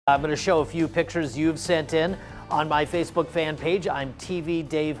I'm going to show a few pictures you've sent in on my Facebook fan page. I'm TV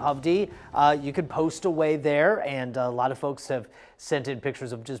Dave Hovde. You can post away there, and a lot of folks have sent in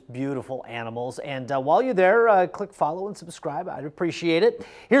pictures of just beautiful animals. And while you're there, click follow and subscribe. I'd appreciate it.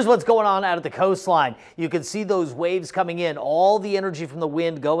 Here's what's going on out at the coastline. You can see those waves coming in, all the energy from the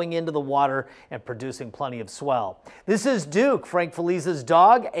wind going into the water and producing plenty of swell. This is Duke, Frank Feliza's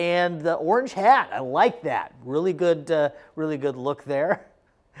dog, and the orange hat. I like that. Really good look there.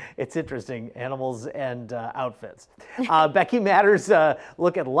 It's interesting, animals and outfits. Becky Matters,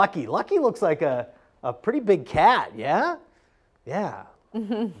 look at Lucky. Lucky looks like a pretty big cat, yeah? Yeah,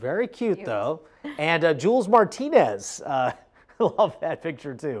 very cute though. And Jules Martinez, love that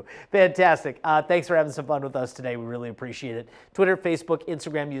picture too. Fantastic. Thanks for having some fun with us today. We really appreciate it. Twitter, Facebook,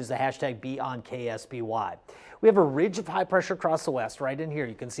 Instagram, use the hashtag #BeOnKSBY. We have a ridge of high pressure across the west right in here.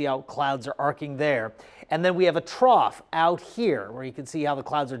 You can see how clouds are arcing there. And then we have a trough out here where you can see how the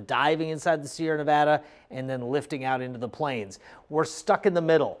clouds are diving inside the Sierra Nevada and then lifting out into the plains. We're stuck in the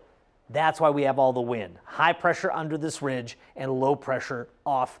middle. That's why we have all the wind. High pressure under this ridge and low pressure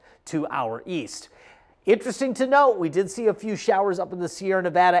off to our east. Interesting to note, we did see a few showers up in the Sierra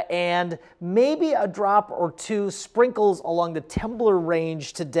Nevada and maybe a drop or two sprinkles along the Temblor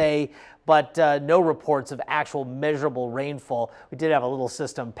Range today, but no reports of actual measurable rainfall. We did have a little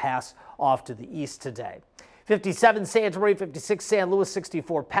system pass off to the east today. 57 Santa Maria, 56 San Luis,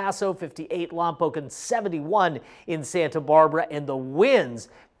 64 Paso, 58 Lompoc, 71 in Santa Barbara, and the winds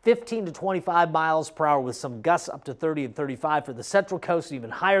 15 to 25 miles per hour with some gusts up to 30 and 35 for the Central Coast,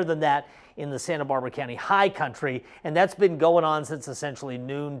 even higher than that in the Santa Barbara County high country, and that's been going on since essentially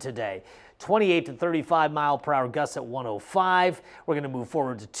noon today. 28 to 35 mile per hour gusts at 105. We're going to move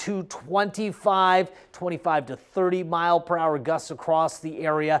forward to 225, 25 to 30 mile per hour gusts across the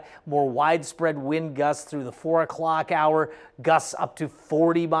area. More widespread wind gusts through the 4 o'clock hour. Gusts up to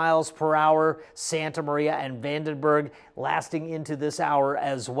 40 miles per hour. Santa Maria and Vandenberg lasting into this hour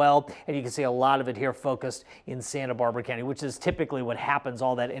as well. And you can see a lot of it here focused in Santa Barbara County, which is typically what happens.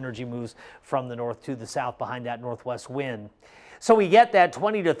 All that energy moves from the north to the south behind that northwest wind. So we get that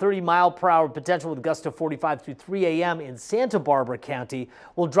 20 to 30 mile per hour potential with gusts of 45 through 3 a.m. in Santa Barbara County.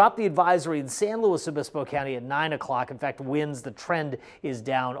 We'll drop the advisory in San Luis Obispo County at 9 o'clock. In fact, winds, the trend is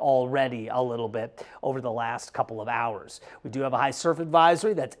down already a little bit over the last couple of hours. We do have a high surf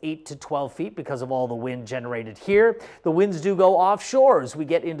advisory. That's 8 to 12 feet because of all the wind generated here. The winds do go offshore as we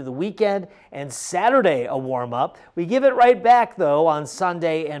get into the weekend, and Saturday a warm up. We give it right back though on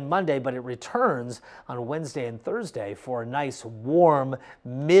Sunday and Monday, but it returns on Wednesday and Thursday for a nice warm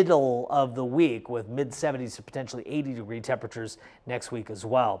middle of the week with mid-70s to potentially 80-degree temperatures next week as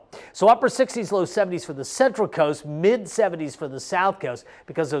well. So upper 60s, low 70s for the Central Coast, mid-70s for the South Coast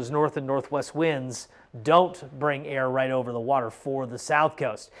because those north and northwest winds don't bring air right over the water for the South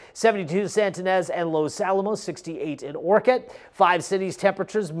Coast. 72 Santa Ynez and Los Alamos, 68 in Orcutt. 5 cities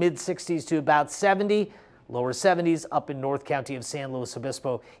temperatures, mid-60s to about 70. Lower 70s up in North County of San Luis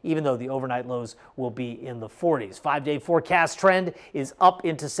Obispo, even though the overnight lows will be in the 40s. 5-day forecast trend is up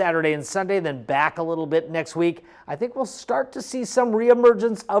into Saturday and Sunday, then back a little bit next week. I think we'll start to see some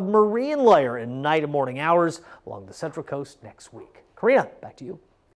reemergence of marine layer in night and morning hours along the Central Coast next week. Karina, back to you.